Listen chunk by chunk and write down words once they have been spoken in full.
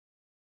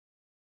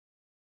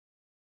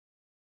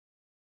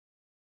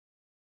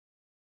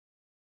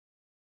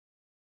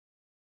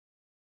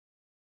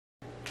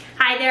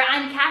Hi there,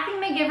 I'm Kathy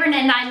McGivern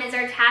and I'm Ms.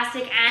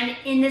 Artastic, and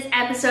in this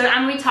episode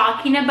I'm going to be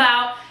talking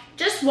about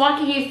just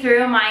walking you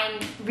through my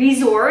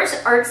resource,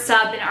 Art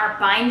Sub and Art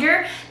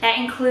Binder, that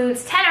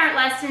includes 10 art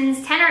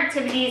lessons, 10 art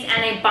activities,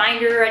 and a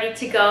binder ready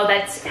to go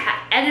that's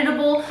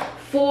editable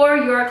for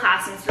your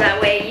classroom. So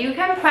that way you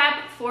can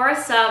prep for a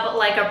sub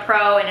like a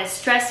pro in a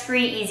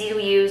stress-free, easy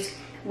to use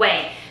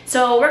way.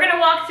 So we're going to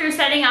walk through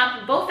setting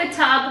up both the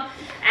tub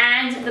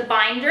and the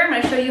binder. I'm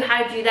going to show you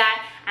how to do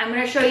that. I'm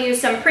going to show you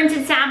some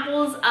printed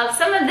samples of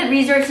some of the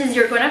resources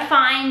you're going to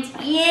find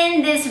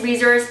in this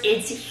resource.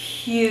 It's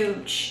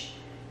huge.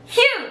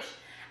 Huge!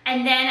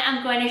 And then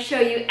I'm going to show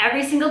you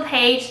every single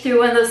page through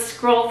one of those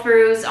scroll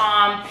throughs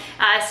on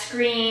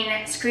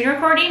screen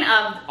recording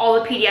of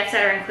all the PDFs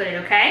that are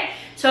included, okay?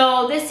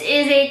 So this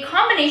is a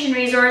combination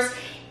resource.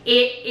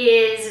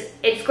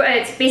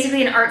 It's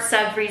basically an art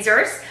sub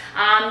resource.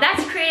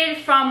 That's created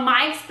from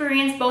my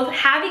experience both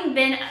having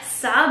been a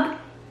sub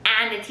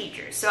and a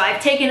teacher. So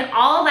I've taken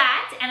all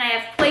that and I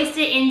have placed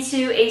it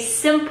into a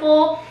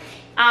simple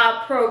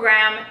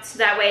program so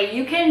that way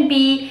you can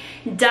be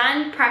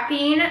done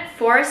prepping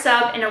for a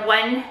sub in a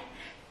one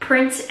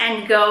print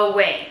and go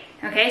way.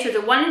 Okay, so it's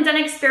a one and done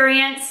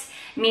experience,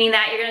 meaning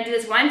that you're gonna do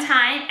this one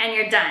time and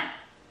you're done.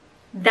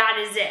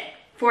 That is it,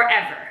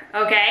 forever,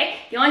 okay?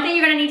 The only thing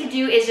you're gonna need to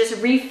do is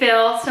just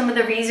refill some of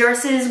the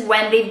resources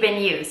when they've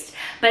been used.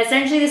 But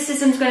essentially the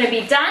system's gonna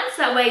be done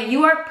so that way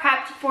you are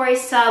prepped for a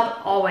sub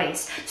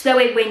always. So that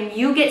way when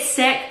you get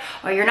sick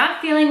or you're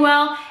not feeling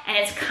well and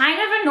it's kind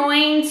of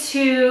annoying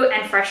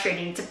and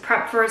frustrating to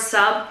prep for a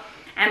sub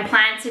and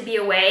plan to be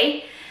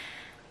away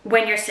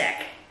when you're sick.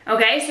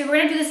 Okay, so we're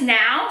gonna do this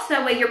now so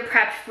that way you're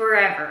prepped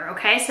forever,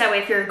 okay? So that way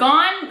if you're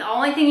gone, the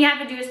only thing you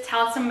have to do is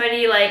tell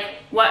somebody like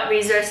what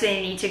resource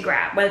they need to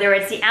grab, whether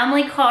it's the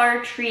Emily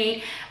Carr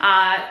tree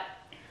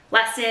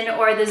lesson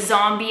or the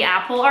zombie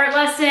apple art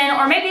lesson,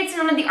 or maybe it's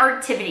one of the art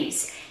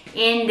activities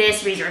in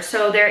this resource.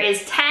 So there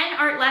is 10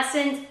 art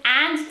lessons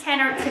and 10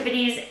 art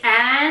activities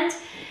and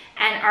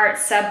an art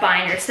sub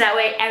binder. So that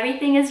way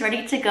everything is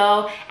ready to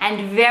go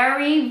and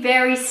very,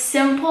 very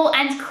simple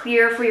and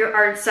clear for your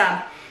art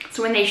sub.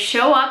 So when they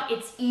show up,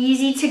 it's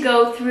easy to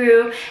go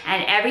through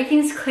and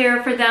everything's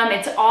clear for them.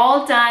 It's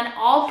all done,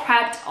 all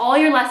prepped, all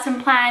your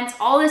lesson plans,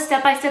 all the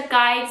step-by-step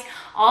guides,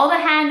 all the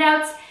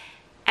handouts,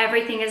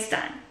 everything is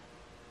done.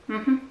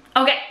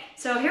 Okay,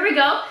 so here we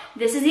go.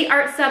 This is the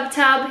art sub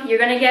tub. You're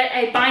gonna get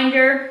a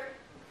binder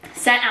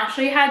set. I'll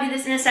show you how to do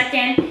this in a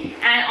second,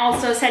 and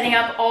also setting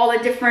up all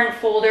the different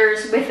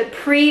folders with the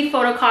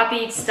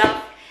pre-photocopied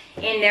stuff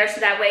in there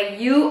so that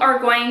way you are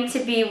going to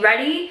be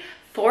ready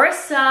for a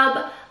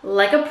sub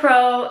like a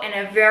pro in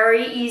a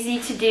very easy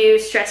to do,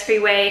 stress-free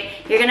way.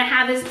 You're gonna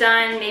have this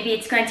done, maybe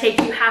it's gonna take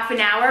you half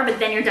an hour, but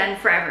then you're done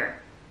forever.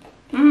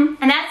 And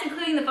that's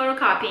including the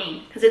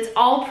photocopying, because it's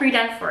all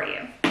pre-done for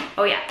you.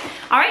 Oh yeah.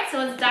 All right, so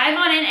let's dive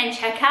on in and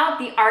check out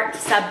the art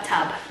sub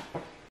tub.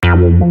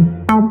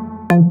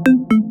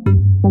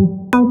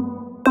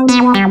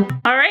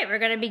 All right, we're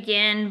gonna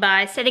begin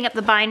by setting up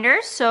the binder.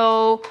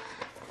 So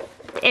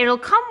it'll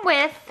come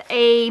with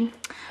a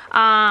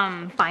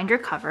binder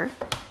cover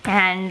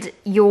and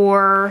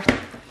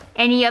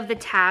any of the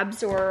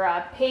tabs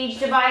or page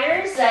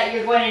dividers that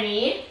you're going to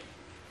need.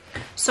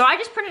 So I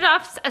just printed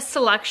off a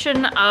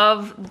selection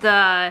of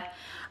the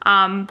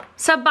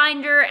sub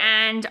binder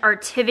and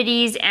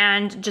activities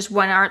and just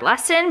one art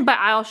lesson, but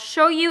I'll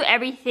show you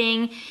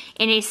everything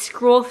in a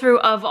scroll through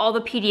of all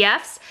the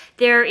PDFs.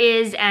 There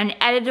is an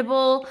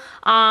editable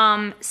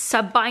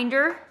sub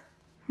binder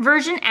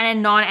version and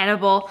a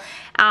non-editable,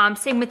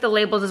 same with the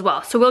labels as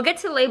well. So we'll get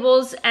to the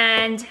labels,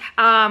 and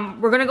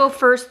we're gonna go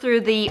first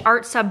through the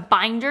art sub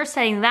binder,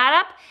 setting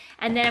that up,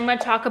 and then I'm gonna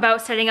talk about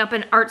setting up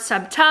an art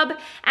sub tub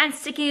and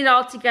sticking it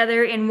all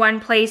together in one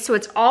place so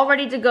it's all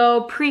ready to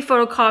go,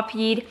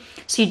 pre-photocopied,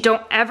 so you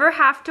don't ever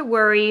have to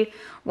worry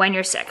when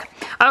you're sick.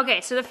 Okay,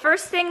 so the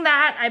first thing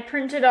that I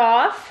printed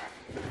off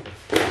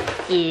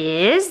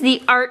is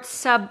the art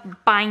sub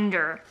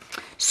binder.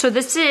 So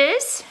this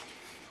is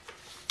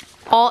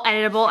all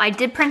editable. I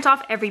did print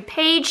off every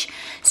page,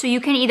 so you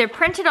can either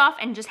print it off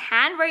and just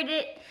handwrite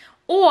it,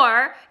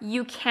 or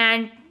you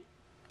can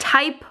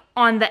type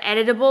on the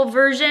editable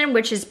version,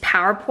 which is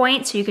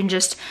PowerPoint, so you can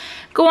just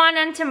go on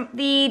into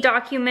the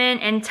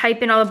document and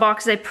type in all the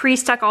boxes. I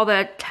pre-stuck all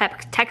the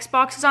text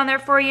boxes on there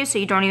for you, so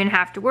you don't even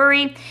have to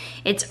worry.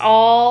 It's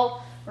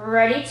all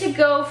ready to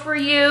go for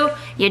you.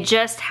 You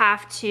just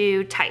have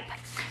to type.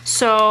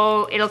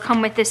 So it'll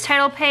come with this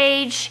title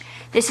page.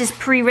 This is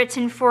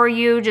pre-written for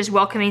you, just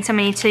welcoming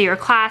somebody to your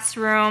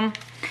classroom.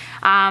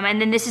 And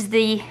then this is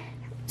the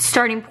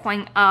starting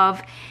point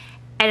of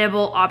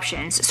editable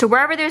options. So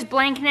wherever there's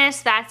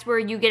blankness, that's where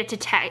you get to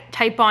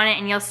type on it,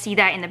 and you'll see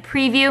that in the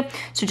preview.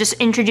 So just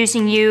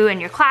introducing you and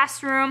your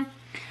classroom.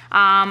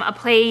 A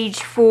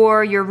page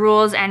for your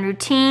rules and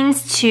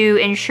routines to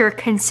ensure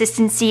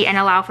consistency and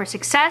allow for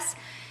success.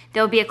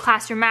 There'll be a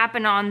classroom map,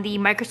 and on the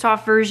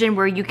Microsoft version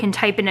where you can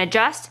type and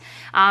adjust,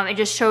 it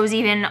just shows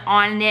even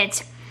on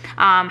it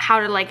how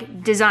to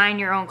like design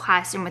your own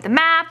classroom with a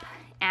map.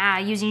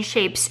 using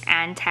shapes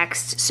and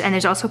text. And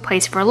there's also a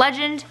place for a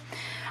legend.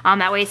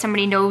 That way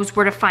somebody knows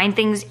where to find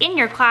things in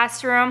your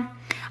classroom.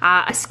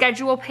 A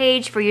schedule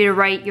page for you to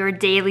write your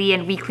daily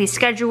and weekly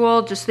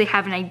schedule, just so they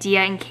have an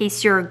idea in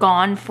case you're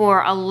gone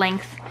for a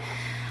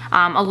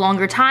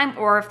longer time,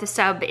 or if the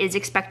sub is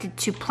expected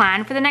to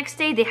plan for the next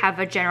day, they have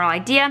a general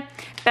idea.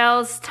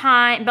 Bell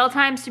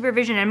time,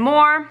 supervision, and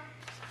more.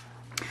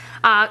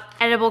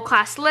 Editable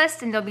class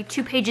list, and there'll be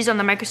 2 pages on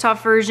the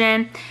Microsoft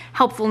version.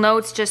 Helpful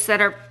notes, just that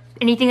are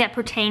anything that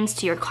pertains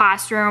to your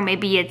classroom.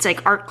 Maybe it's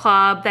like art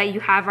club that you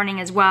have running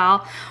as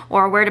well,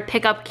 or where to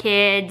pick up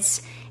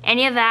kids,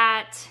 any of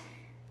that.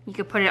 You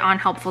could put it on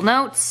helpful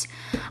notes.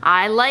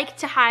 I like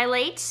to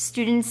highlight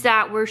students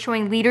that were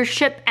showing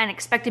leadership and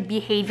expected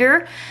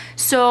behavior.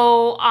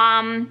 So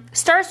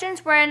STAR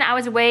students, when I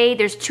was away,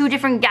 there's 2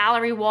 different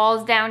gallery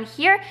walls down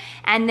here,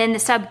 and then the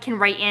sub can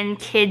write in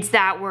kids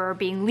that were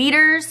being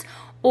leaders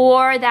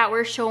or that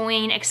were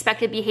showing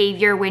expected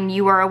behavior when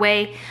you were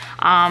away.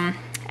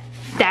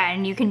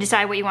 Then you can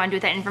decide what you want to do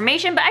with that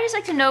information, but I just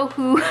like to know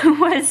who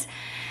was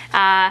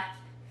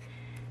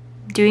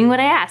doing what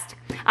I asked.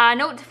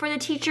 Note for the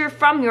teacher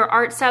from your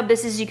art sub,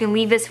 you can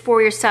leave this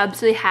for your sub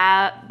so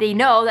they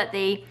know that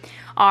they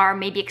are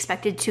maybe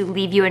expected to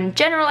leave you a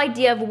general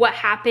idea of what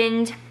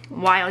happened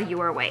while you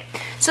were away.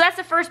 So that's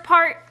the first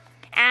part,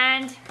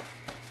 and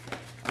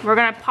we're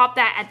gonna pop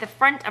that at the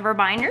front of our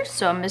binder.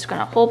 So I'm just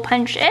gonna hole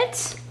punch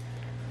it.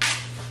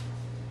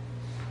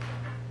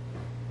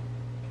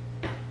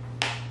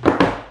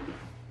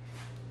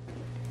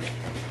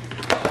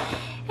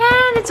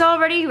 And it's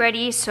already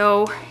ready,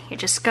 so you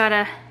just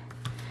gotta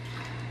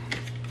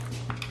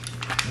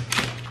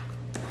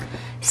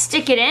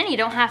stick it in. You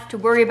don't have to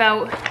worry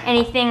about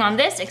anything on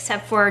this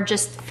except for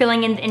just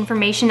filling in the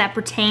information that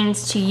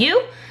pertains to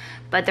you.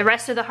 But the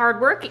rest of the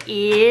hard work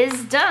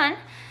is done.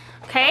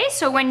 Okay,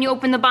 so when you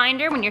open the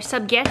binder, when your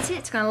sub gets it,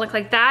 it's gonna look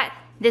like that.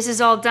 This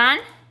is all done.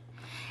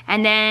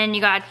 And then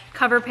you got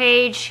cover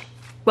page,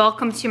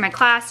 welcome to my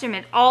classroom.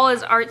 It all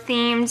is art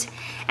themed,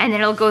 and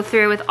then it'll go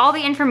through with all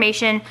the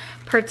information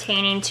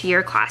pertaining to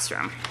your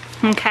classroom.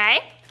 Okay,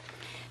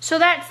 so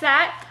that's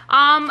that.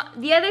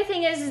 The other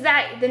thing is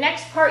that the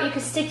next part you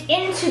could stick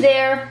into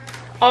there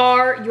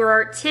are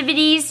your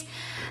activities.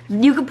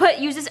 You could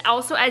use this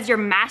also as your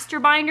master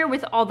binder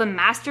with all the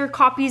master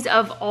copies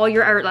of all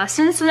your art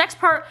lessons. So the next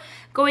part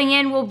going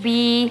in will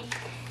be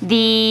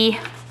the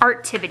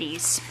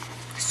activities.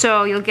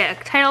 So you'll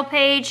get a title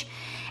page,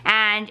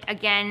 and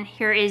again,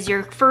 here is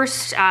your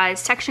first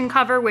section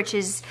cover, which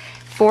is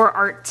for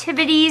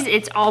activities.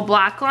 It's all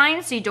black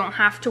lines, so you don't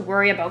have to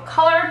worry about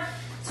color.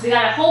 So we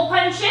gotta hole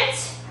punch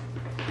it.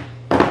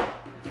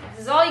 This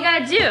is all you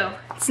gotta do.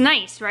 It's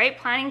nice, right?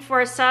 Planning for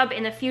a sub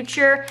in the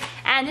future.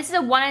 And this is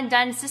a one and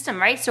done system,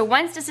 right? So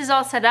once this is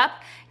all set up,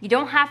 you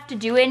don't have to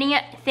do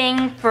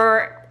anything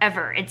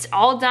forever. It's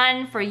all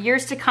done for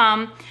years to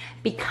come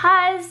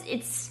because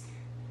it's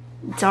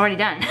already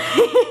done.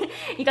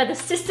 You got the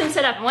system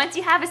set up. And once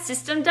you have a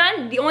system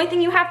done, the only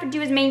thing you have to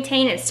do is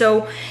maintain it.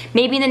 So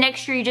maybe in the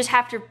next year you just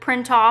have to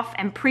print off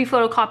and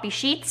pre-photocopy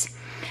sheets.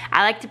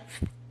 I like to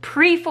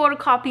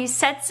pre-photocopy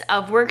sets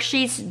of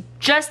worksheets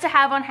just to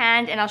have on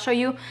hand, and I'll show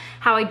you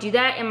how I do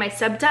that in my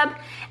subtub.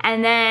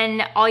 And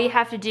then all you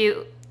have to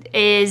do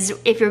is,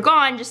 if you're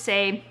gone, just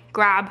say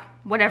grab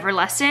whatever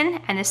lesson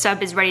and the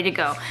sub is ready to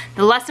go.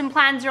 The lesson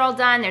plans are all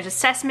done, there's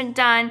assessment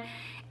done,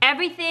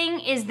 everything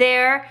is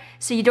there,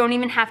 so you don't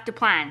even have to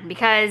plan,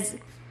 because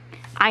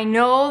I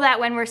know that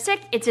when we're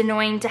sick, it's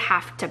annoying to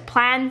have to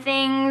plan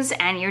things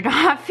and you're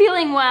not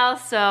feeling well,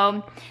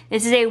 so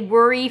this is a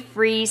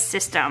worry-free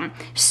system.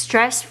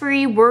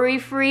 Stress-free,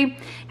 worry-free,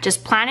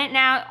 just plan it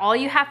now. All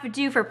you have to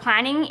do for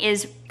planning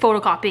is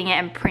photocopying it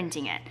and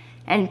printing it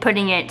and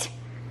putting it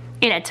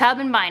in a tub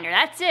and binder.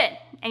 That's it,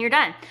 and you're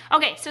done.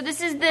 Okay, so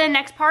this is the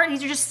next part.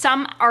 These are just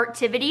some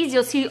activities.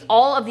 You'll see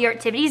all of the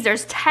activities.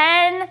 There's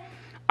 10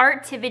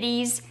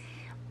 activities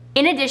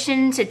in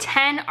addition to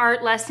 10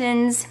 art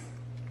lessons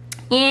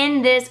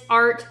in this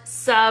art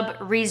sub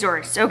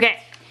resource.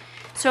 Okay,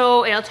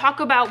 so it'll talk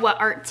about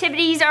what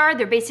activities are.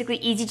 They're basically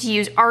easy to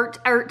use art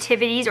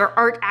activities or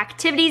art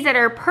activities that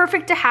are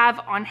perfect to have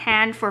on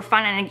hand for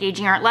fun and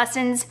engaging art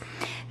lessons.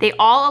 They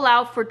all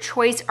allow for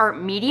choice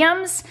art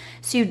mediums,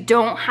 so you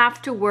don't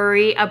have to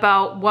worry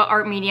about what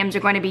art mediums are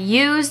going to be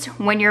used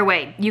when you're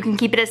away. You can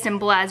keep it as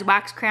simple as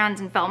wax crayons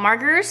and felt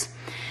markers,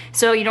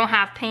 so you don't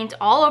have paint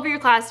all over your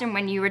classroom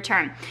when you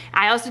return.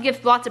 I also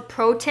give lots of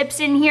pro tips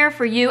in here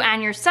for you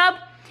and your sub,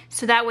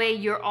 so that way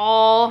you're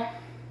all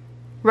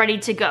ready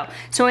to go.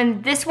 So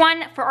in this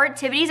one, for art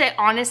activities,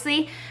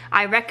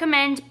 I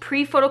recommend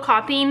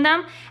pre-photocopying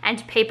them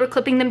and paper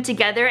clipping them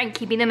together and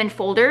keeping them in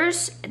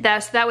folders. So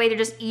that way they're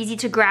just easy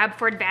to grab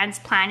for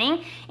advanced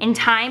planning in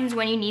times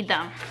when you need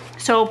them.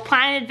 So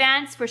plan in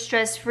advance for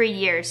stress-free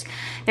years.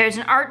 There's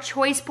an art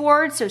choice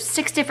board, so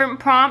 6 different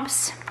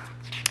prompts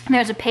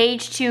There's a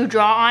page to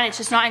draw on. It's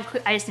just not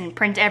I just didn't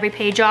print every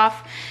page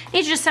off.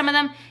 These are just some of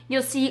them.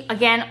 You'll see,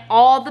 again,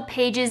 all the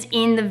pages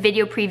in the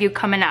video preview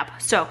coming up.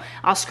 So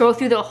I'll scroll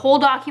through the whole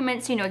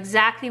document so you know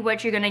exactly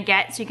what you're gonna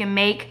get so you can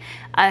make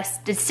a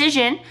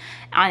decision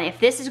on if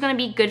this is gonna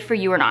be good for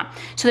you or not.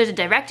 So there's a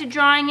directed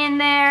drawing in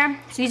there.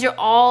 So these are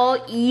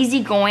all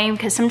easy going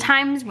because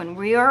sometimes when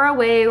we are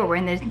away or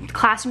when the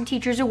classroom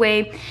teacher's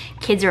away,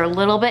 kids are a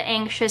little bit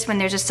anxious when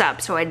there's a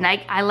sub. So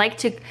I like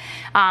to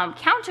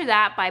counter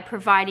that by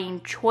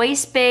providing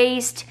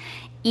choice-based,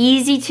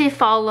 easy to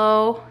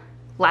follow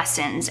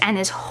lessons. And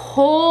this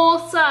whole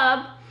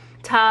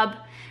tub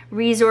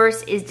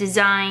resource is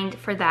designed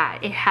for that.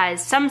 It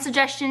has some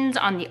suggestions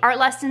on the art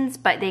lessons,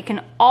 but they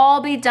can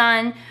all be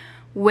done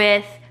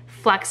with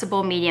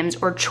flexible mediums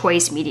or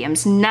choice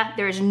mediums.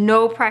 There's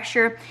no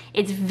pressure.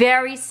 It's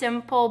very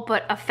simple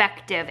but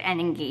effective and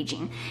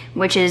engaging,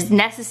 which is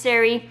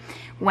necessary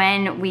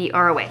when we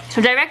are away. So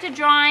directed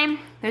drawing,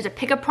 there's a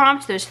pick a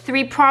prompt. There's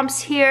 3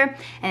 prompts here,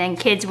 and then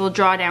kids will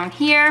draw down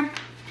here.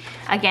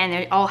 Again,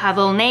 they all have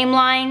little name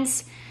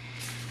lines.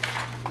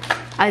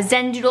 A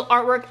Zen Doodle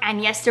artwork,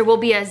 and yes, there will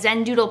be a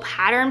Zen Doodle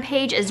pattern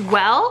page as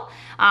well.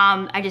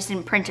 I just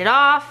didn't print it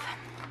off,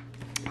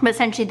 but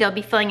essentially they'll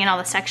be filling in all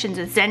the sections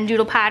with Zen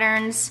Doodle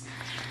patterns.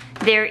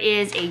 There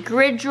is a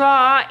grid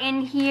draw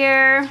in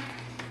here.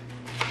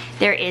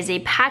 There is a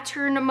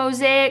pattern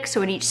mosaic,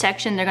 so in each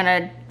section they're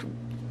gonna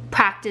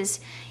practice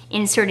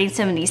inserting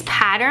some of these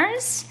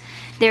patterns.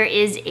 There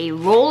is a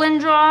roll and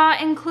draw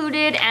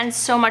included, and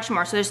so much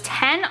more. So there's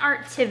 10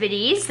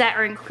 activities that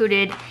are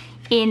included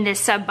in this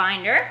sub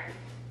binder.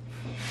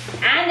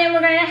 And then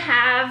we're gonna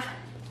have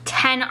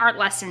 10 art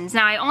lessons.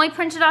 Now I only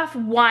printed off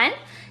 1,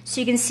 so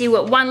you can see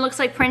what 1 looks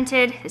like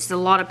printed. This is a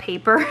lot of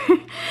paper.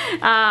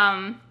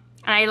 And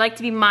I like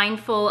to be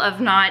mindful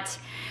of not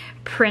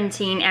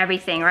printing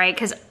everything, right?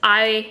 Because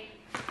I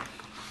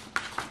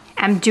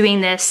am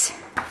doing this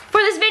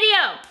for this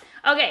video.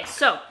 Okay,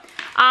 so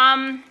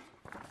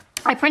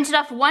I printed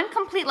off 1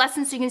 complete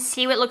lesson so you can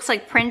see what it looks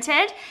like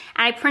printed, and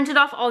I printed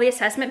off all the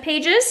assessment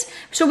pages.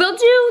 So we'll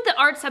do the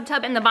art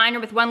subtub in the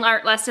binder with 1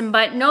 art lesson,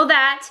 but know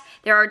that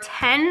there are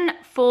 10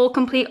 full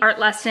complete art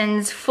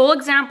lessons, full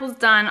examples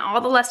done,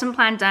 all the lesson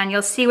plan done.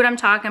 You'll see what I'm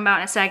talking about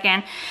in a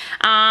second.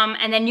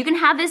 And then you can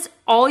have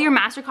all your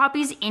master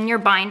copies in your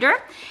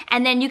binder,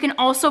 and then you can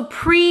also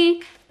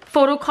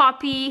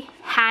pre-photocopy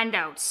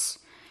handouts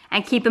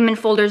and keep them in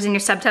folders in your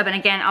subtub. And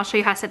again, I'll show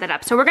you how to set that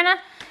up. So we're gonna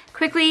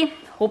quickly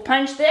hole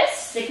punch this,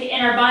 stick it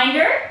in our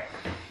binder.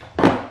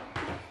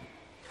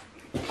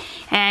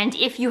 And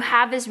if you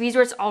have this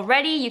resource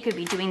already, you could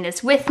be doing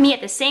this with me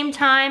at the same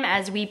time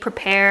as we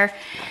prepare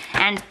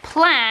and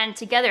plan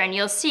together. And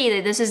you'll see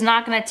that this is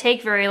not gonna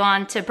take very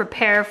long to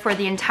prepare for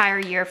the entire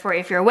year for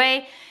if you're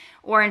away,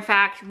 or in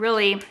fact,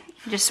 really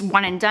just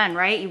one and done,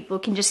 right? You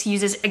can just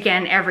use this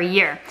again every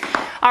year.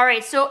 All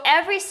right, so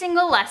every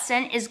single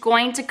lesson is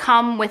going to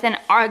come with an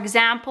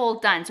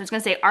example done. So it's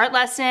gonna say art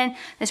lesson.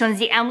 This one is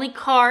the Emily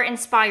Carr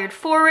inspired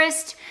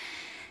forest.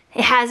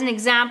 It has an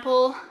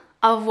example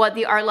of what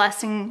the art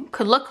lesson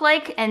could look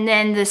like, and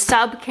then the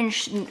sub can,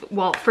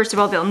 well, first of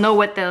all, they'll know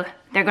what they're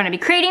gonna be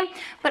creating,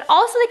 but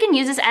also they can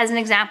use this as an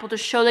example to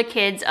show the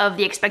kids of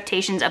the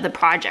expectations of the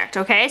project,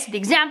 okay? So the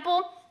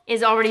example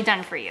is already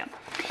done for you.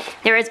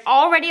 There is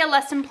already a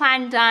lesson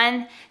plan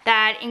done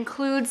that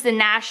includes the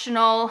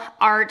National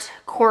Art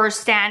Core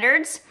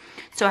Standards.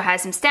 So it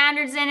has some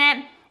standards in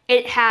it.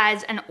 It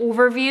has an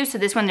overview. So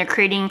this one, they're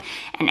creating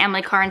an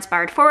Emily Carr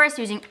inspired forest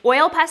using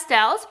oil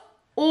pastels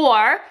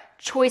or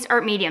choice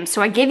art mediums.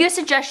 So I gave you a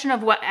suggestion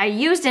of what I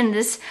used in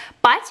this,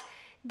 but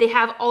they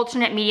have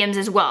alternate mediums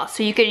as well.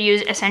 So you could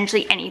use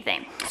essentially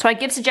anything. So I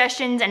give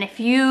suggestions, and if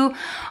you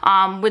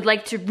would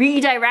like to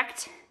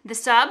redirect the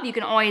sub, you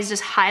can always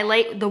just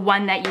highlight the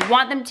one that you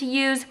want them to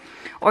use,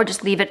 or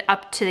just leave it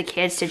up to the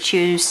kids to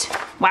choose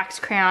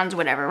wax crayons,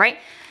 whatever, right?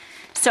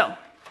 So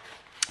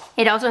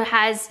it also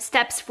has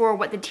steps for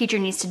what the teacher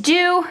needs to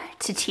do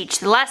to teach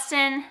the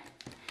lesson.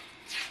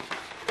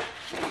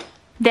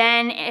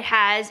 Then it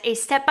has a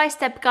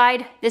step-by-step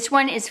guide. This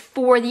one is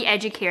for the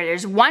educator.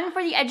 There's one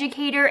for the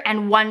educator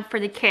and one for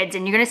the kids,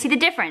 and you're gonna see the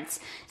difference.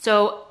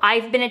 So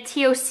I've been a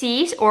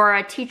TOC, or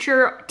a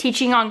teacher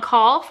teaching on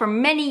call, for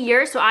many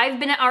years. So I've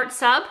been an art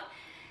sub,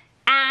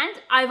 and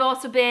I've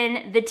also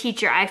been the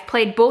teacher. I've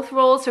played both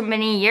roles for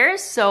many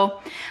years. So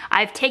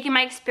I've taken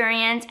my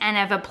experience and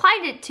I've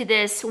applied it to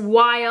this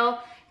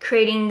while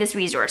creating this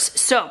resource.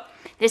 So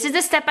this is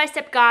the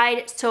step-by-step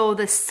guide, so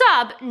the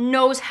sub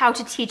knows how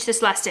to teach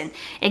this lesson.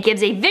 It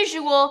gives a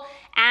visual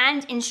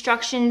and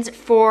instructions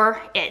for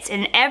it,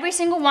 and every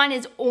single one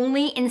is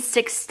only in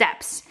 6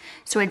 steps.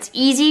 So it's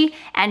easy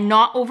and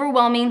not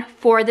overwhelming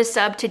for the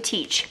sub to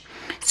teach.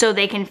 So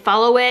they can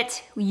follow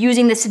it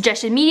using the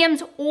suggested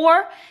mediums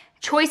or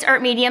choice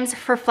art mediums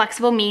for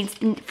flexible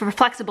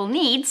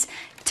needs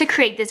to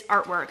create this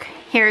artwork.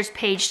 Here's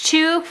page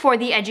 2 for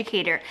the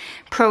educator.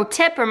 Pro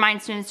tip,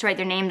 remind students to write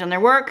their names on their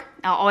work.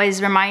 I'll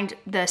always remind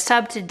the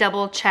sub to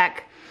double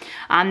check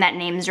that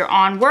names are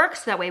on work,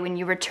 so that way when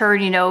you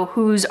return, you know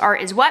whose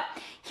art is what.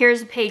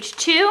 Here's page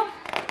 2.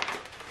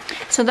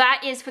 So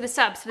that is for the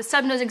sub. So the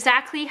sub knows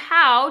exactly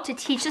how to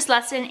teach this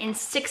lesson in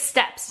 6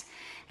 steps.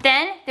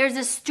 Then there's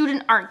a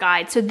student art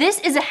guide. So this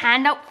is a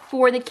handout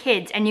for the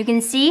kids, and you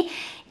can see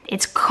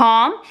it's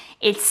calm,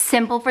 it's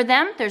simple for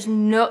them.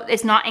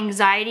 It's not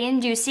anxiety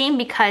inducing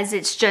because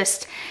it's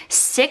just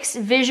 6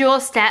 visual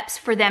steps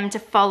for them to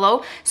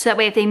follow. So that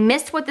way if they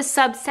missed what the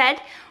sub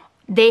said,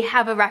 they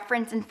have a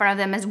reference in front of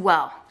them as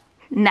well.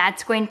 And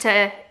that's going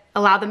to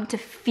allow them to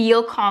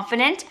feel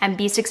confident and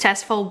be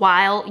successful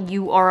while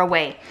you are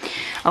away.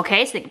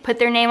 Okay, so they can put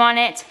their name on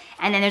it.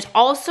 And then there's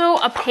also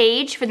a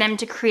page for them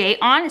to create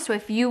on. So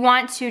if you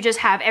want to just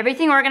have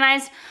everything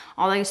organized,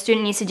 all the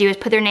student needs to do is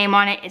put their name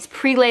on it. It's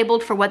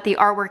pre-labeled for what the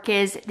artwork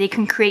is. They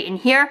can create in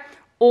here,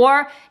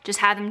 or just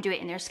have them do it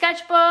in their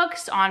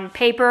sketchbooks, on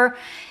paper.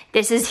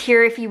 This is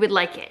here if you would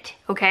like it,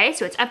 okay?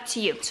 So it's up to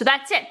you. So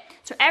that's it.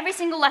 So every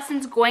single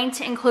lesson's going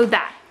to include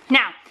that.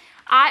 Now,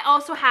 I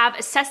also have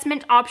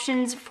assessment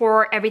options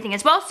for everything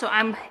as well. So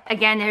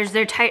again, there's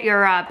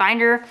your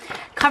binder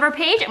cover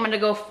page. I'm gonna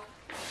go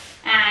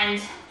and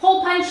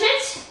hole punch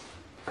it.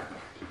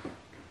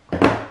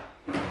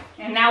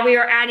 And now we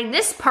are adding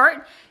this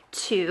part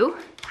to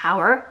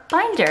our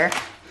binder.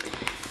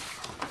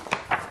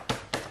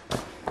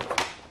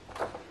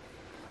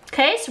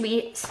 Okay, so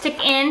we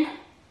stick in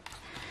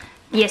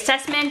the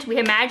assessment. We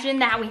imagine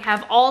that we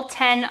have all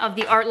 10 of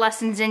the art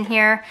lessons in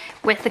here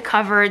with the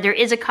cover. There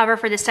is a cover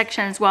for this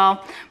section as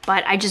well,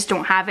 but I just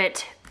don't have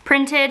it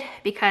printed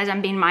because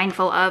I'm being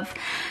mindful of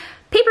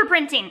paper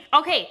printing.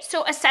 Okay,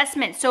 so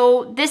assessment.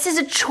 So this is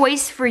a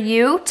choice for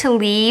you to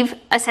leave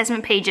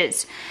assessment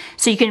pages.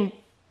 So you can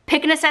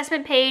pick an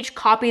assessment page,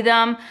 copy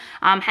them,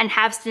 and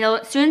have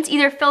students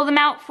either fill them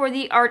out for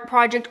the art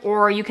project,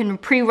 or you can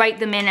pre-write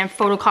them in and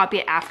photocopy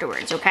it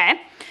afterwards, okay?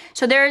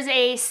 So there's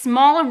a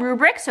small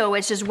rubric, so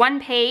it's just 1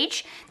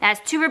 page that has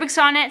 2 rubrics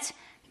on it.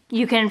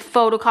 You can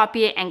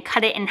photocopy it and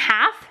cut it in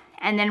half,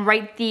 and then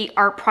write the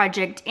art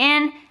project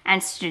in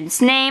and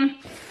student's name.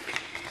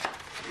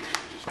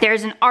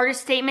 There's an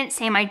artist statement,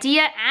 same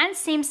idea and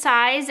same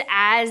size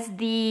as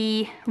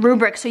the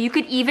rubric. So you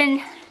could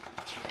even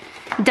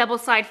double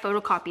side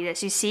photocopy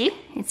this, you see?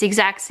 It's the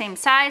exact same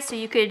size, so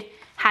you could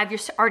have your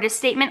artist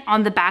statement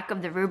on the back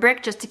of the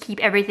rubric just to keep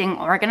everything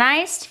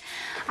organized.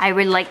 I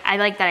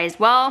like that as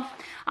well.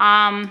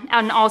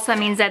 And also that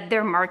means that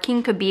their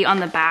marking could be on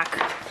the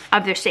back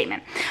of their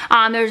statement.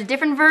 There's a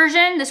different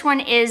version. This one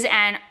is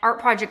an art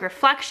project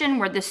reflection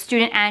where the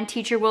student and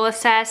teacher will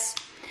assess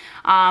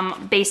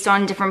based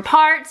on different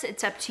parts.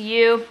 It's up to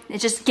you.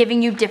 It's just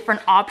giving you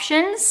different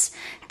options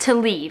to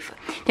leave.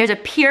 There's a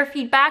peer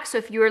feedback, so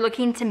if you are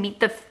looking to meet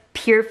the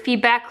peer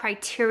feedback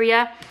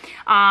criteria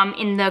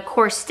in the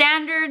course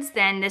standards,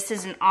 then this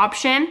is an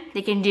option.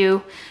 They can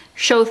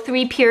show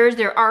 3 peers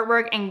their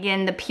artwork, and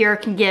again, the peer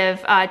can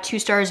give 2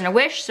 stars and a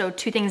wish, so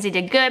 2 things they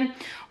did good,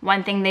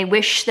 1 thing they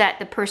wish that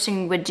the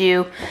person would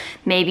do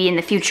maybe in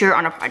the future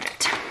on a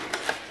project.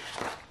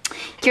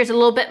 Here's a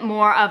little bit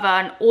more of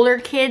an older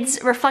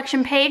kids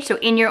reflection page. So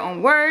in your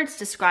own words,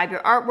 describe your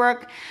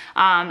artwork,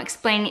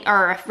 explain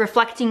or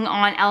reflecting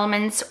on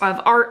elements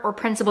of art or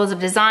principles of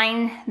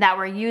design that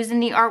were used in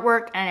the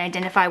artwork and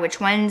identify which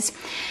ones,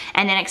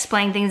 and then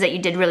explain things that you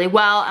did really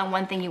well and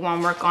 1 thing you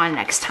want to work on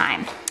next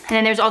time. And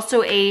then there's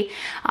also a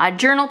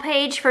journal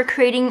page for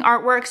creating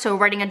artwork. So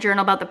writing a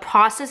journal about the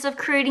process of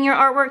creating your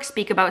artwork,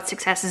 speak about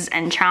successes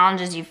and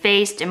challenges you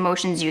faced,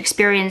 emotions you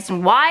experienced,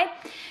 and why.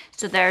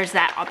 So there's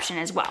that option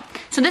as well.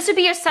 So this would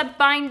be your sub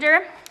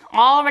binder,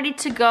 all ready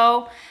to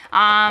go.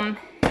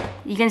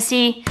 You can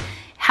see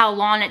how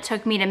long it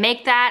took me to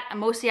make that.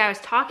 Mostly I was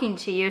talking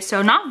to you,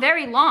 so not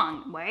very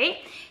long, right?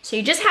 So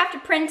you just have to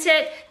print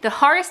it. The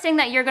hardest thing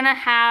that you're gonna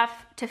have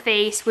to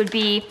face would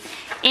be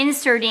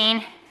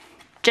inserting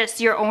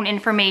just your own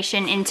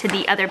information into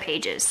the other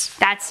pages.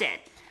 That's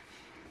it.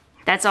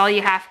 That's all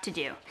you have to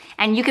do.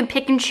 And you can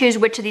pick and choose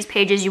which of these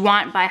pages you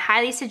want, but I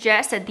highly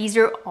suggest that these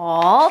are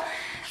all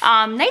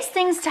nice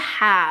things to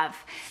have.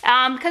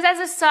 Because as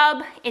a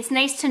sub, it's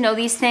nice to know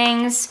these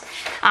things.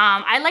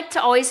 I like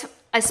to always,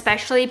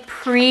 especially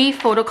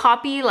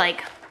pre-photocopy,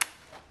 like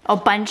a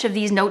bunch of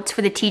these notes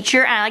for the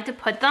teacher, and I like to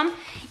put them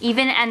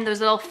even in those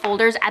little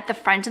folders at the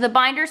front of the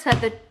binder so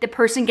that the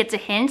person gets a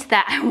hint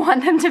that I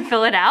want them to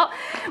fill it out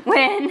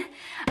when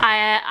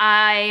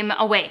I'm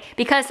away.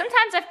 Because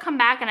sometimes I've come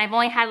back and I've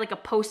only had like a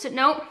post-it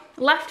note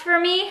left for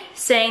me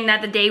saying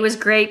that the day was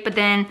great, but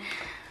then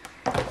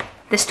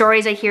the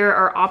stories I hear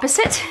are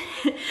opposite.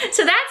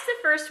 So that's the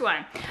first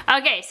one.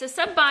 Okay, so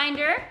sub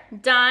binder,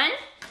 done.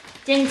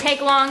 Didn't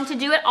take long to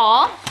do it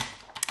all.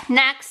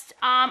 Next,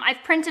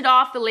 I've printed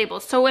off the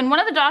labels. So in one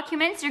of the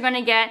documents, you're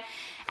gonna get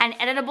an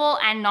editable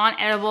and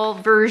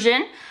non-editable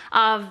version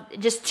of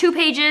just 2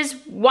 pages.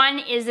 One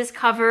is this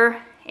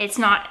cover. It's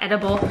not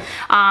editable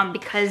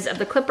because of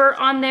the clipper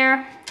on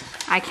there.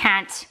 I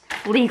can't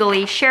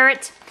legally share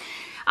it.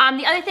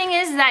 The other thing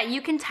is that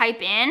you can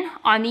type in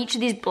on each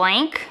of these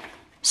blank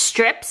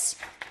strips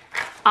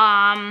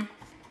a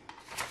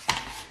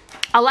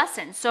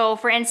lesson. So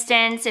for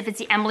instance, if it's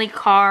the Emily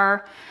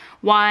Carr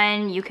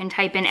one, you can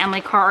type in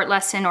Emily Carr art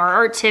lesson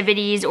or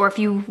activities, or if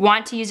you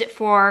want to use it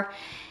for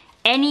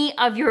any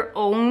of your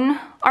own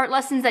art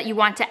lessons that you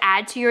want to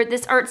add to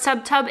this art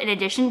subtub in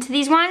addition to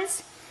these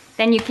ones,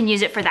 then you can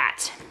use it for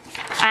that.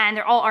 And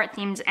they're all art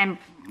themes and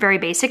very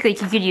basic.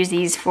 Like you could use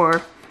these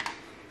for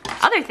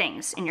other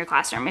things in your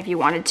classroom if you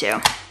wanted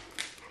to.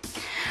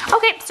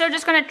 Okay, so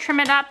just gonna trim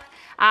it up.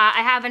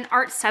 I have an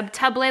art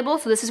subtub label,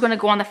 so this is gonna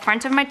go on the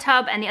front of my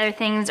tub, and the other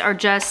things are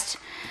just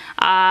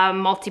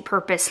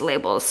multi-purpose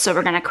labels. So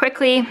we're gonna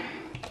quickly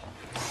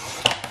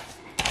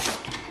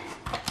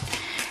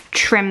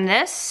trim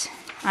this.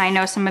 I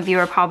know some of you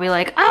are probably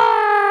like,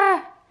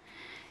 ah,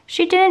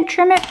 she didn't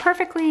trim it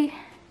perfectly.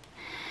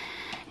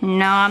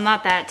 No, I'm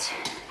not that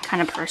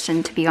kind of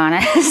person, to be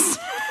honest.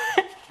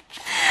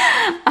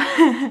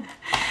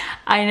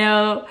 I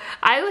know,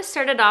 I was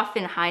started off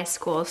in high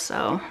school,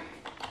 so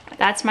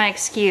that's my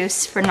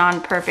excuse for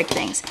non-perfect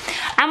things.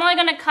 I'm only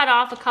gonna cut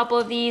off a couple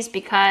of these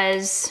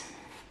because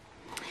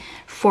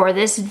for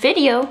this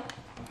video,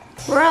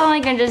 we're only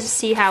gonna just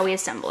see how we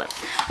assemble it.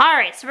 All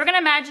right, so we're gonna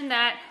imagine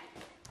that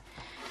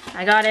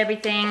I got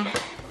everything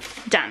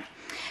done.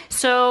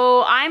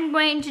 So I'm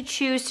going to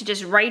choose to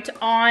just write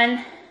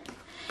on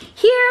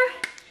here,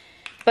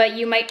 but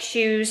you might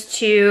choose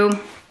to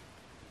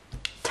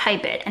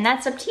type it, and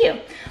that's up to you.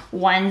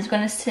 One's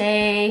gonna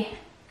say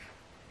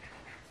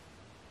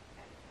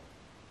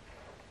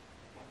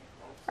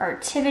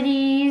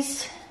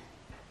activities,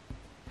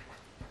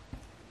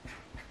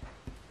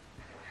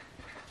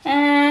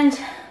 and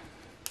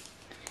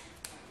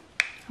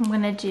I'm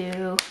gonna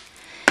do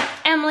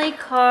Emily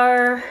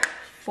Carr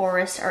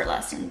Forest art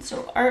lesson.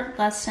 So art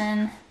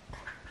lesson,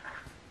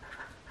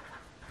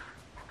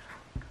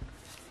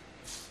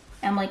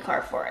 Emily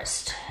Carr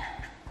Forest.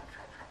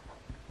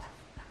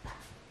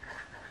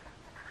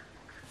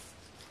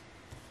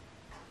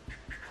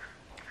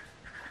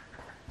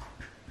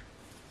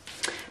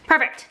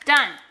 Perfect,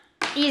 done,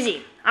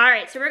 easy. All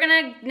right, so we're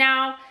gonna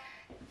now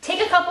take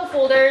a couple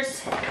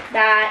folders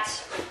that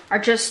are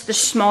just the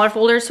smaller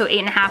folders, so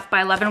 8.5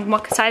 by 11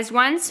 sized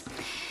ones.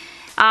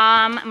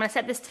 I'm gonna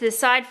set this to the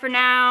side for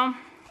now,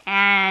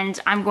 and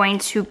I'm going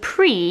to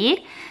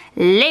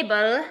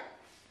pre-label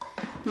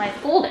my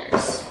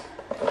folders.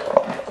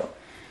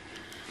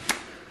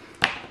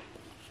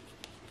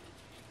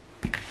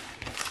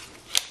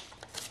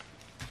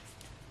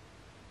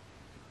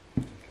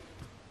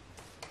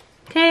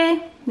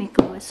 Okay, we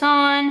glue this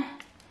on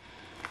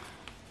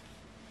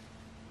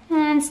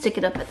and stick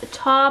it up at the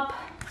top,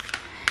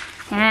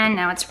 and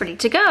now it's ready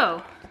to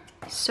go.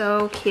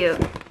 So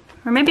cute.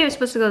 Or maybe I was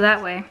supposed to go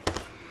that way.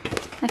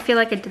 I feel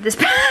like I did this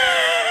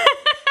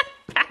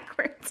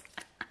backwards.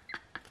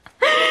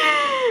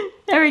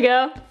 There we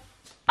go.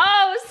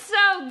 Oh,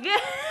 so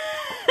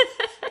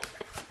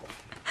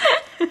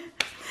good.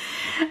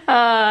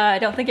 I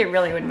don't think it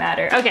really would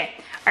matter. Okay,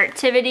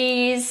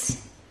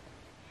 activities.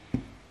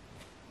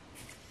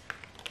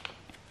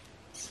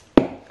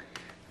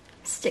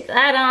 Stick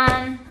that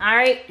on. All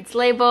right, it's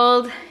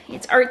labeled,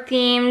 it's art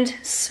themed,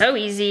 so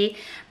easy.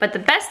 But the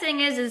best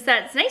thing is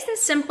that it's nice and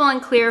simple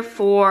and clear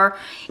for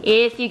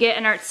if you get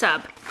an art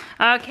sub.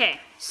 Okay,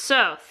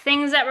 so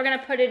things that we're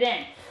gonna put it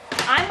in.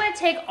 I'm gonna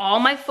take all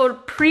my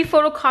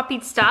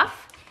pre-photocopied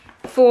stuff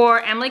for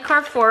Emily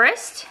Carr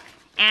Forest,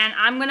 and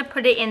I'm gonna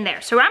put it in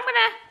there. So I'm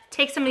gonna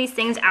take some of these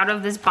things out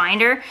of this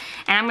binder,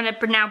 and I'm gonna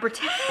now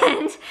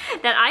pretend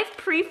that I've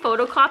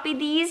pre-photocopied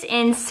these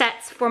in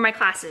sets for my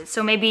classes.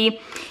 So maybe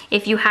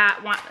if you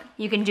want,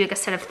 you can do like a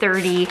set of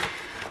 30,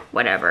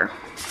 whatever.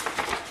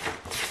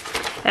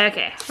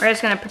 Okay, we're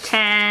just gonna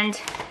pretend.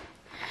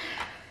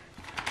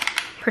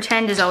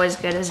 Pretend is always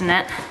good, isn't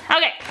it?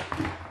 Okay,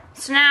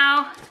 so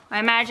now I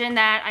imagine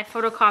that I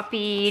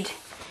photocopied,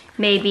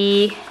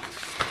 maybe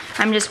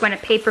I'm just gonna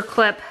paper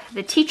clip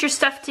the teacher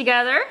stuff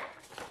together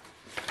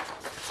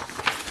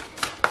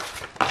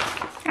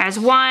as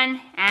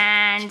one,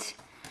 and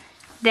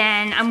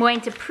then I'm going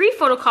to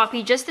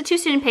pre-photocopy just the 2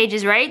 student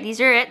pages, right? These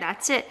are it,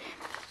 that's it.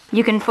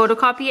 You can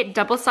photocopy it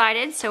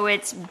double-sided so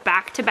it's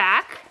back to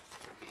back.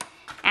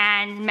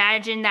 And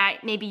imagine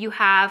that maybe you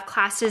have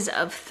classes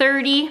of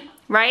 30,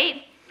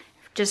 right?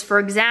 Just for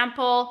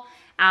example,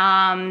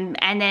 and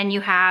then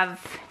you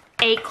have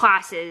 8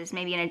 classes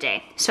maybe in a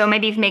day. So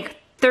maybe you can make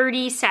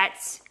 30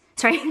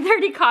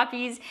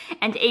 copies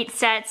and 8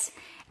 sets,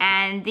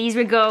 and these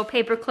would go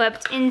paper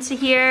clipped into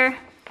here,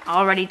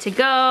 all ready to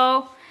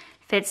go,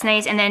 fits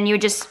nice, and then you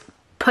just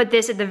put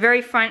this at the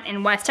very front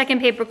in one second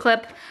paper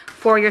clip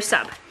for your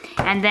sub.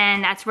 And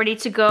then that's ready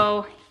to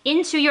go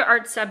into your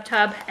art sub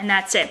tub, and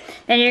that's it.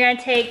 Then you're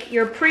gonna take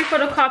your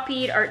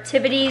pre-photocopied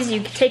activities,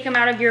 you take them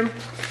out of your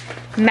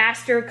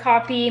master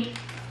copy,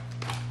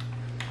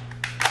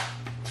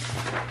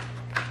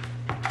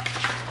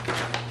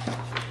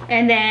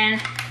 and then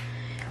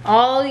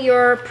all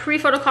your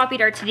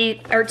pre-photocopied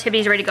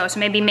activities are ready to go. So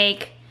maybe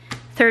make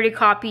 30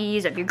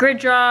 copies of your grid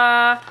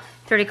draw,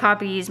 30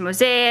 copies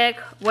mosaic,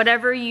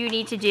 whatever you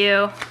need to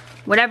do,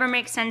 whatever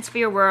makes sense for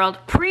your world.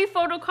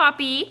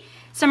 Pre-photocopy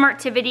some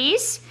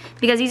activities,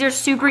 because these are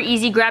super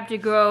easy grab to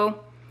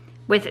go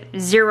with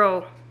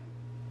 0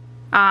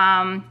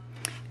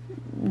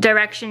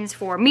 directions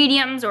for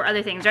mediums or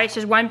other things, right? It's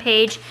just 1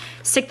 page,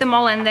 stick them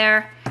all in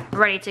there,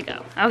 ready to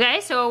go.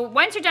 Okay, so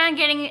once you're done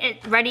getting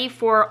it ready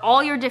for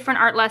all your different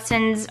art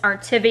lessons,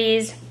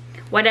 activities,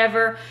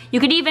 whatever, you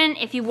could even,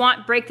 if you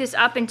want, break this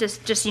up into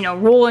just, you know,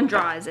 roll and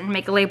draws and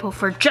make a label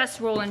for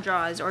just roll and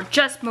draws or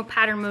just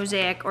pattern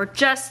mosaic or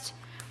just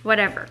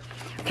whatever.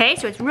 Okay,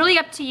 so it's really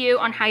up to you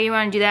on how you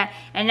want to do that.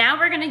 And now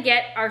we're gonna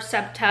get our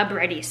sub tub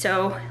ready.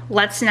 So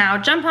let's now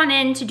jump on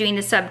into doing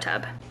the sub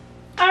tub.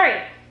 All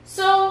right,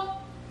 so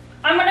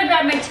I'm gonna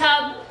grab my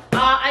tub.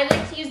 I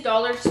like to use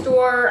dollar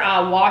store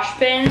wash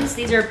bins.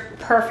 These are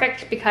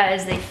perfect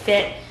because they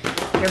fit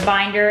your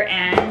binder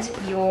and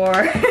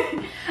your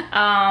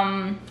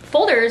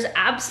folders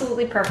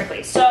absolutely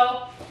perfectly.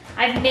 So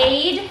I've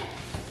made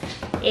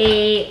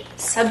a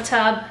sub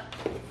tub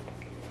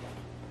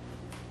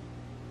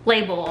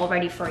label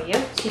already for you,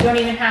 so you don't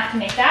even have to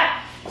make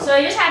that. So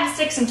you just have to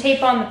stick some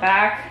tape on the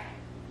back,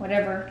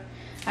 whatever.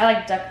 I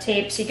like duct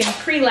tape, so you can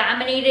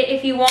pre-laminate it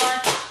if you want.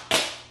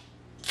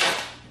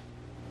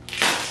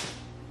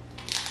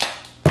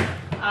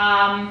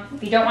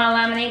 If you don't want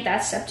to laminate,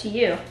 that's up to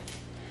you.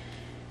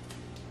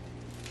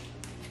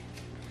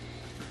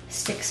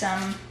 Stick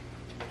some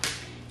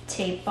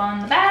tape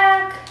on the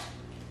back.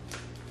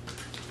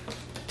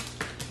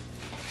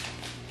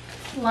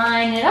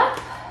 Line it up.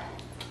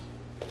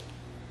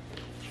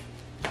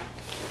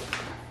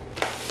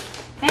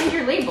 And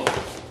your label.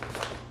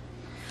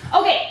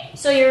 Okay,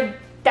 so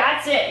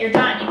that's it, you're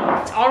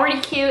done. It's already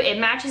cute, it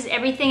matches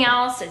everything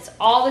else, it's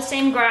all the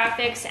same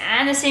graphics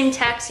and the same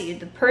text, so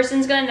the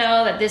person's gonna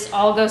know that this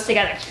all goes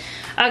together.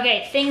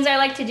 Okay, things I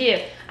like to do.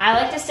 I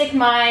like to stick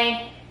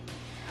my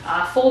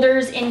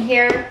folders in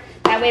here.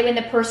 That way when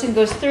the person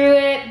goes through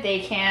it,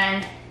 they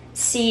can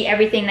see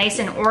everything nice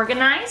and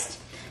organized.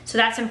 So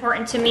that's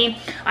important to me.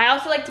 I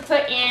also like to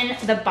put in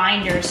the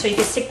binder. So you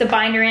can stick the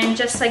binder in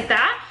just like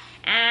that,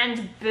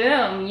 and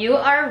boom, you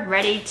are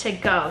ready to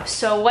go.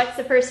 So what's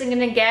the person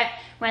gonna get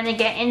when they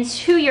get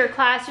into your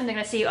classroom? They're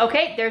gonna see,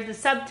 okay, there's the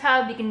sub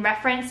tub. You can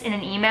reference in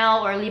an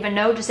email or leave a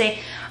note to say,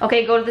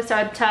 okay, go to the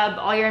sub tub,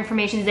 all your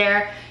information's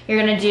there. You're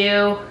gonna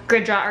do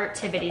grid draw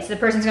activities. So the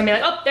person's gonna be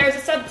like, oh, there's a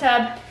sub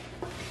tub.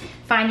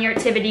 Find your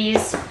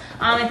activities.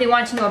 If they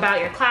want to know about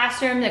your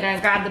classroom, they're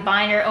gonna grab the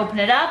binder, open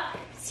it up,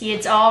 see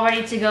it's all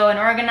ready to go and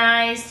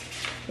organized.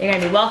 You're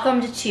gonna be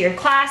welcomed to your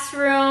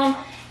classroom.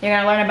 You're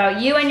gonna learn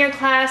about you and your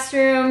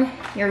classroom,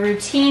 your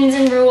routines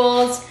and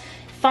rules,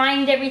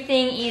 find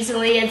everything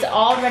easily. It's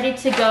all ready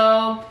to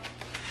go.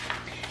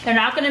 They're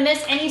not gonna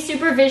miss any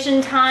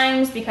supervision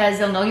times because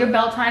they'll know your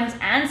bell times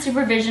and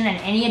supervision and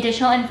any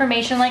additional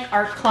information like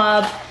art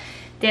club.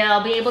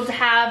 They'll be able to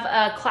have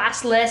a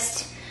class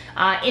list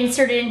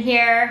inserted in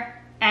here,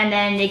 and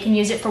then they can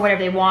use it for whatever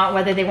they want,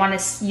 whether they want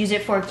to use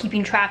it for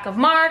keeping track of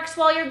marks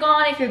while you're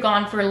gone, if you're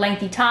gone for a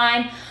lengthy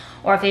time,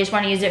 or if they just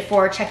want to use it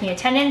for checking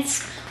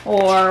attendance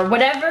or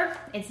whatever.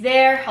 It's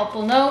there,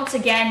 helpful notes,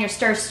 again, your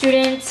star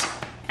student,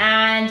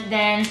 and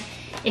then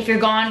if you're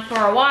gone for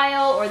a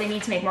while or they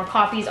need to make more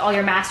copies, all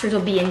your masters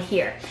will be in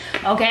here,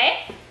 okay?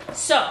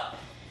 So,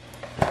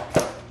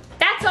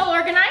 that's all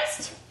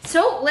organized.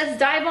 So let's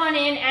dive on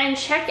in and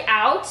check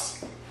out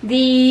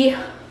the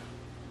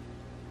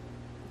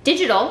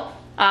digital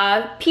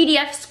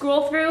PDF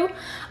scroll through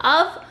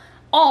of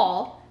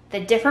all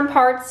the different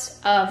parts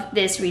of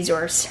this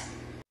resource.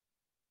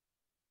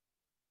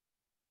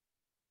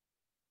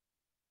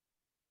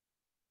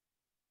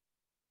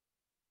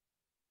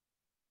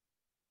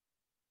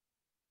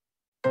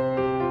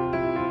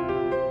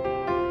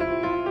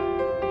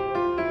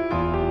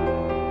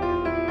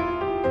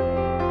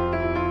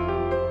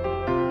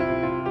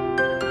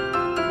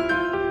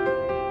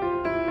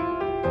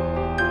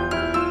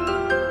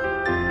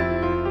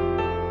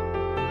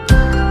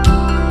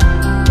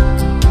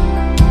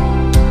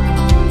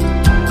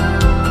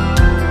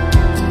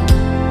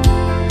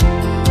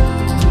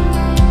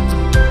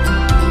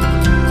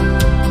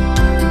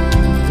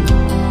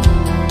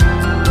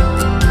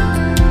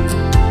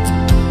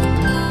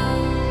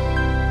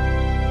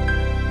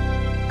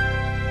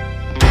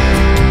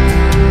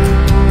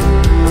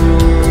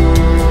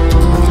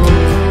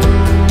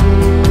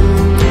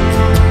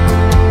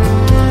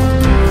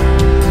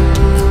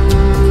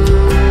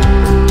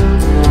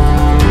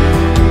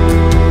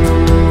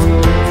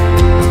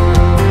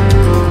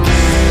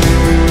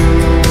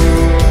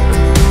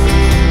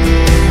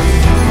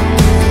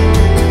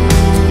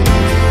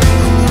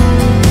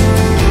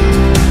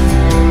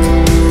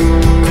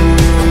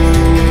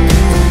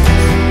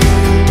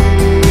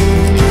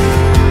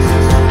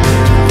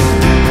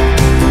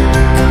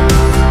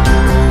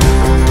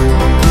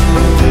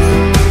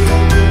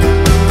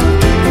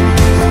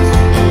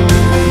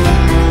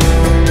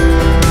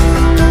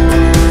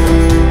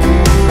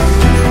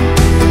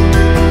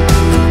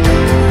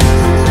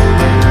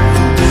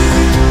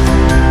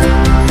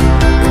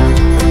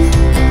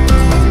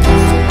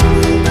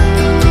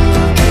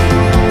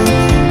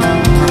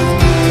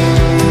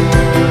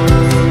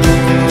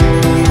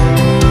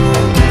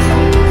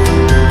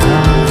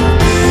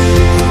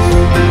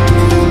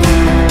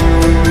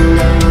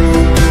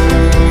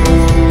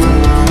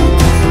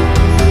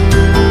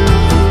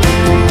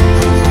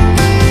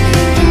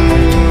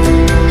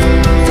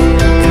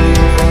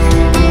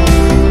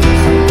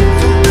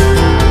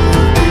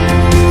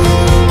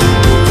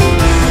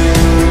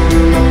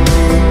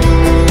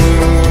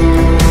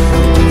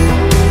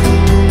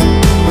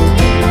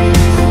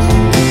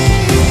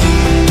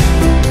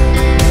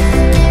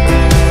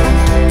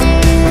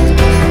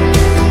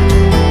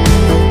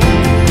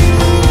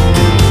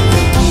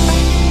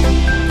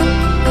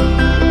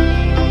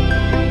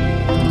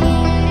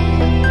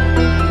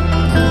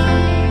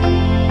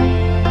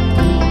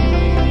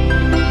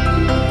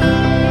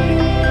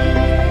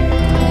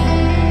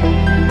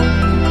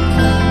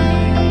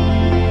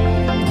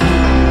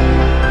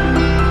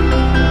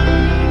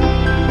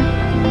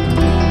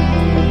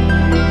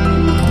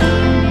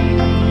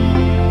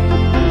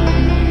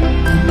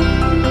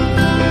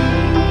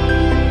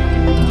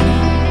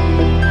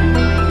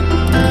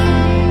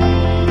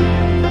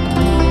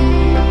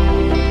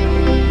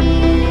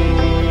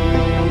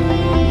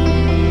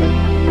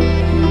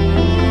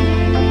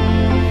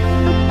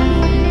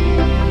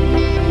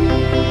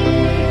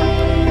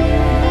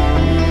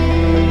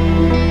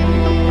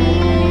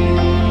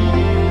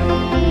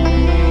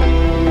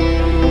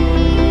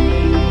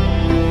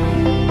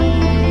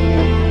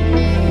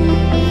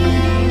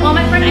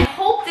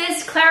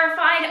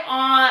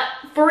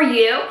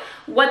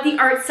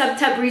 art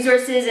sub-tub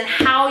resources and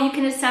how you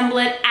can assemble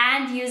it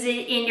and use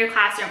it in your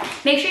classroom.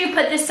 Make sure you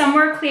put this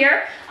somewhere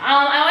clear.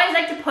 I always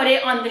like to put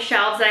it on the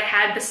shelves that I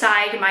had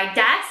beside my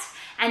desk,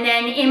 and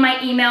then in my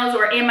emails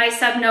or in my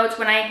sub notes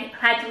when I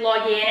had to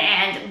log in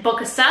and book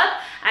a sub,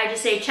 I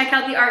just say check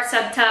out the art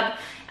sub-tub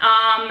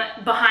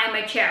behind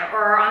my chair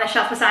or on the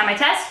shelf beside my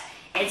desk.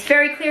 It's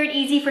very clear and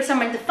easy for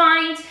someone to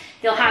find.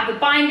 They'll have the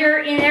binder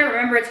in there.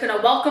 Remember, it's going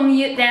to welcome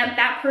you,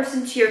 that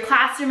person to your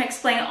classroom,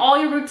 explain all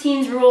your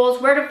routines,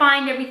 rules, where to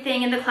find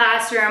everything in the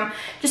classroom.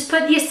 Just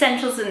put the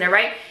essentials in there,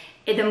 right?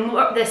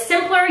 The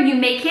simpler you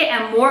make it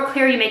and more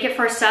clear you make it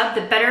for a sub,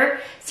 the better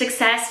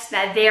success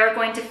that they are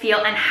going to feel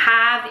and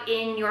have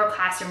in your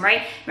classroom,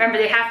 right? Remember,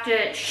 they have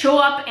to show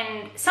up,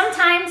 and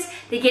sometimes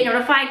they get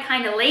notified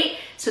kind of late,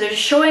 so they're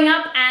just showing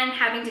up and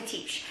having to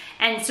teach.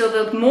 And so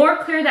the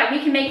more clear that we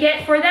can make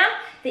it for them,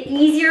 the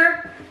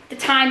easier the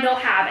time they'll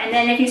have. And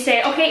then if you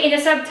say, okay, in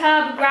the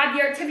sub-tub, grab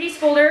the activities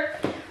folder,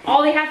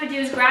 all they have to do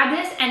is grab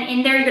this, and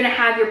in there you're gonna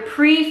have your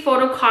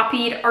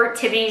pre-photocopied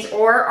activities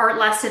or art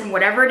lesson,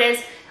 whatever it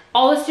is,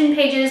 all the student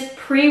pages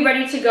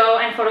pre-ready to go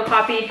and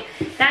photocopied.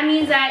 That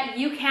means that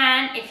you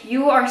can, if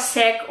you are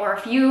sick or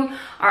if you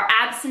are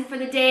absent for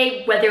the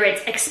day, whether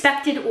it's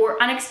expected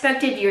or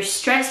unexpected, you're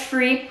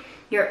stress-free,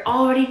 you're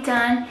already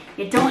done.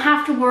 You don't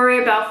have to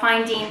worry about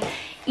finding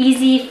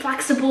easy,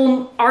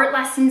 flexible art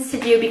lessons to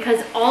do,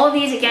 because all of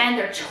these, again,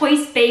 they're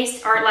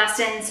choice-based art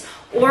lessons,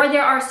 or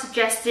there are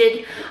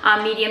suggested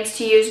mediums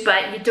to use,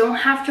 but you don't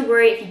have to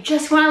worry. If you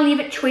just want to leave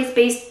it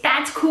choice-based,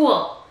 that's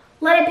cool.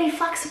 Let it be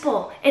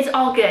flexible. It's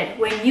all good.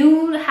 When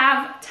you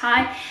have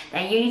time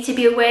that you need to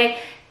be away,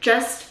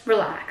 just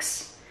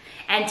relax.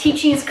 And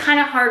teaching is kind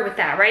of hard with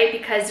that, right?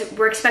 Because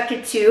we're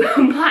expected to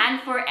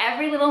plan for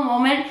every little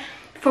moment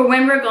for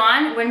when we're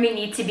gone, when we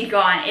need to be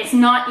gone. It's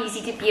not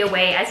easy to be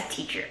away as a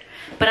teacher,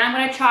 but I'm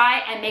gonna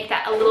try and make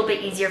that a little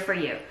bit easier for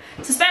you.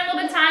 So spend a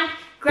little bit of time,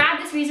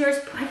 grab this resource,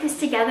 put this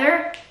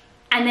together,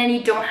 and then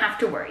you don't have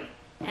to worry.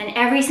 And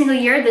every single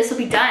year, this will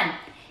be done.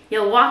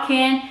 You'll walk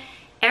in,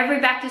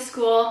 every back to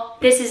school,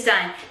 this is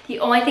done. The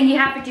only thing you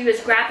have to do is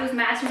grab those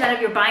masters out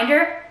of your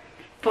binder,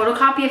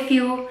 photocopy a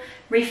few,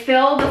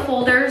 refill the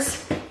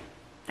folders.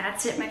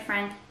 That's it, my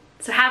friend.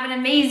 So have an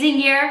amazing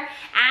year,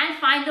 and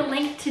find the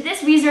link to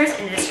this resource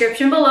in the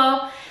description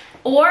below,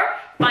 or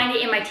find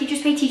it in my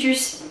Teachers Pay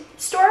Teachers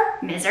store,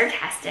 Ms.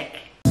 Artastic.